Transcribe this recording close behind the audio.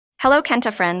Hello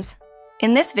Kenta friends!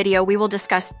 In this video, we will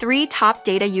discuss 3 top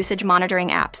data usage monitoring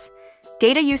apps: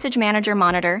 Data Usage Manager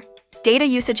Monitor, Data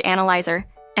Usage Analyzer,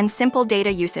 and Simple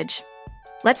Data Usage.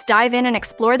 Let's dive in and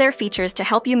explore their features to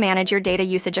help you manage your data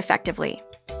usage effectively.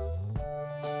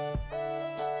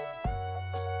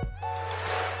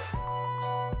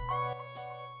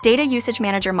 Data Usage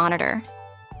Manager Monitor.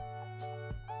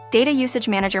 Data Usage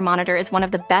Manager Monitor is one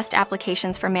of the best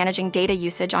applications for managing data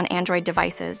usage on Android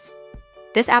devices.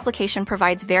 This application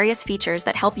provides various features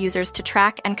that help users to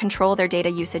track and control their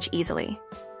data usage easily.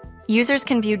 Users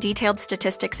can view detailed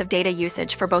statistics of data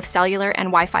usage for both cellular and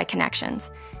Wi-Fi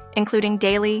connections, including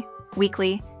daily,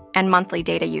 weekly, and monthly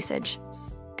data usage.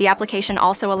 The application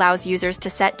also allows users to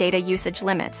set data usage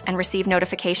limits and receive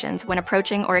notifications when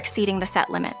approaching or exceeding the set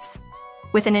limits.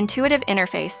 With an intuitive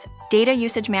interface, Data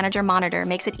Usage Manager Monitor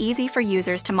makes it easy for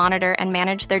users to monitor and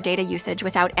manage their data usage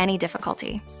without any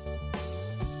difficulty.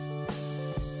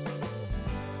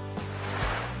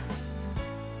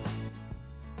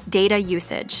 Data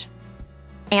Usage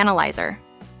Analyzer.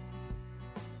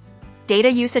 Data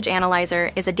Usage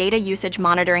Analyzer is a data usage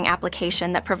monitoring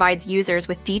application that provides users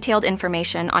with detailed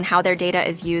information on how their data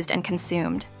is used and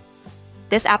consumed.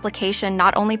 This application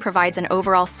not only provides an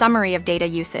overall summary of data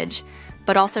usage,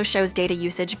 but also shows data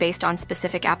usage based on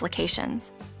specific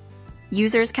applications.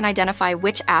 Users can identify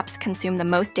which apps consume the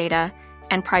most data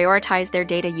and prioritize their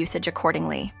data usage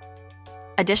accordingly.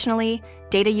 Additionally,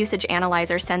 Data Usage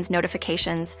Analyzer sends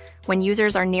notifications when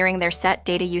users are nearing their set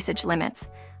data usage limits,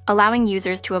 allowing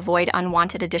users to avoid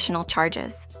unwanted additional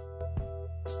charges.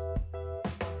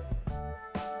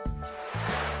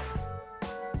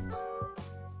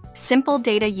 Simple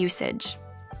Data Usage.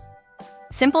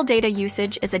 Simple Data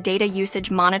Usage is a data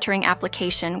usage monitoring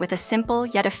application with a simple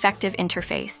yet effective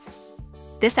interface.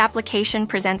 This application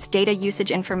presents data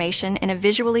usage information in a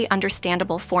visually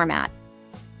understandable format.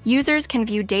 Users can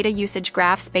view data usage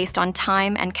graphs based on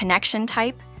time and connection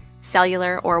type,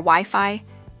 cellular or Wi-Fi,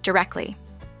 directly.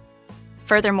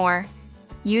 Furthermore,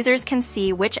 users can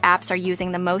see which apps are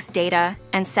using the most data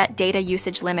and set data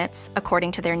usage limits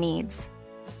according to their needs.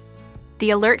 The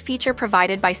alert feature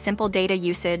provided by Simple Data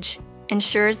Usage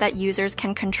ensures that users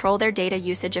can control their data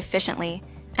usage efficiently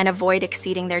and avoid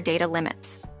exceeding their data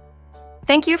limits.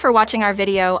 Thank you for watching our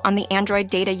video on the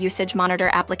Android Data Usage Monitor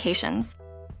applications.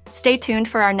 Stay tuned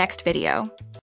for our next video.